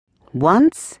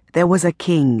Once there was a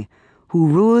king who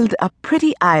ruled a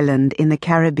pretty island in the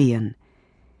Caribbean.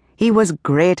 He was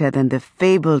greater than the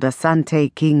fabled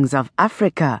Asante kings of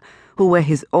Africa, who were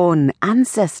his own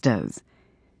ancestors.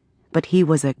 But he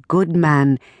was a good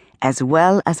man as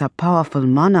well as a powerful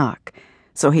monarch,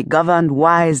 so he governed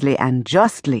wisely and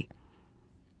justly.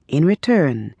 In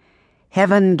return,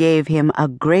 heaven gave him a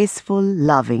graceful,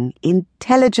 loving,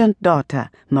 intelligent daughter,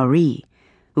 Marie,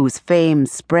 whose fame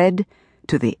spread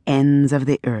to the ends of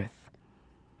the earth.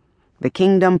 The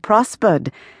kingdom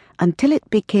prospered until it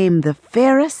became the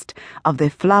fairest of the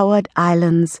flowered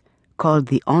islands called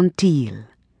the Antilles.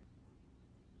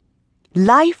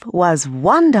 Life was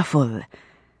wonderful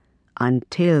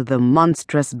until the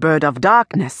monstrous bird of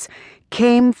darkness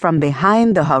came from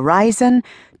behind the horizon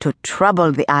to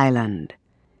trouble the island.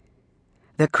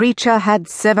 The creature had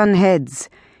 7 heads,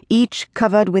 each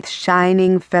covered with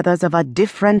shining feathers of a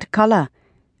different color: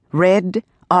 red,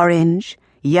 orange,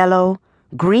 yellow,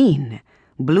 green,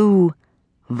 blue,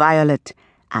 violet,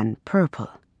 and purple.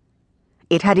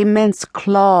 It had immense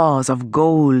claws of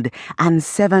gold and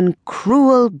 7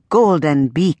 cruel golden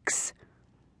beaks.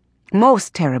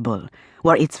 Most terrible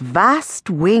were its vast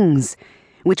wings,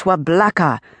 which were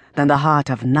blacker than the heart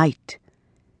of night.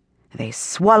 They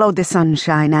swallowed the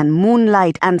sunshine and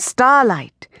moonlight and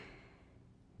starlight.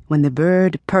 When the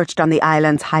bird perched on the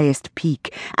island's highest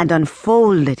peak and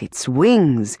unfolded its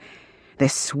wings, they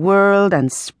swirled and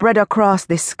spread across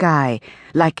the sky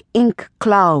like ink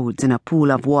clouds in a pool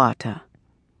of water.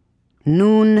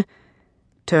 Noon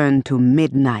turned to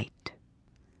midnight.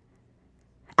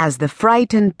 As the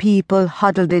frightened people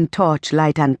huddled in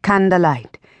torchlight and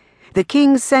candlelight, the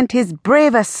king sent his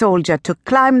bravest soldier to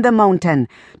climb the mountain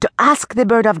to ask the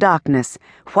bird of darkness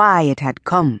why it had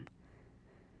come.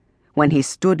 When he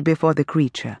stood before the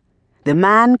creature, the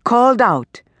man called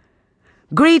out,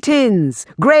 "Greetings,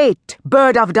 great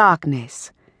bird of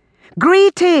darkness!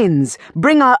 Greetings,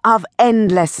 bringer of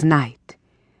endless night!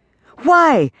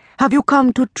 Why have you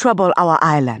come to trouble our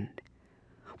island?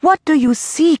 What do you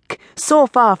seek so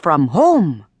far from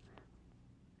home?"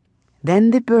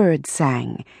 Then the bird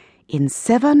sang in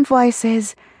 7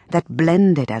 voices that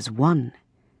blended as one.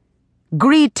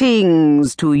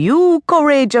 "Greetings to you,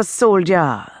 courageous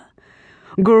soldier!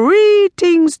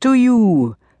 Greetings to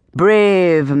you,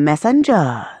 brave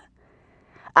messenger!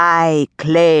 I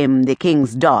claim the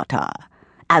king's daughter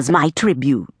as my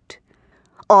tribute,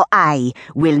 or I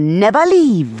will never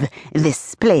leave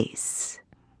this place."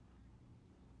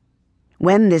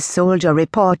 When the soldier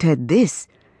reported this,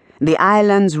 the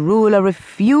island's ruler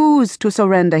refused to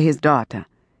surrender his daughter.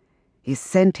 He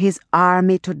sent his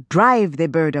army to drive the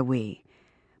bird away,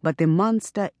 but the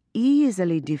monster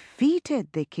easily defeated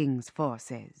the king's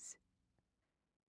forces.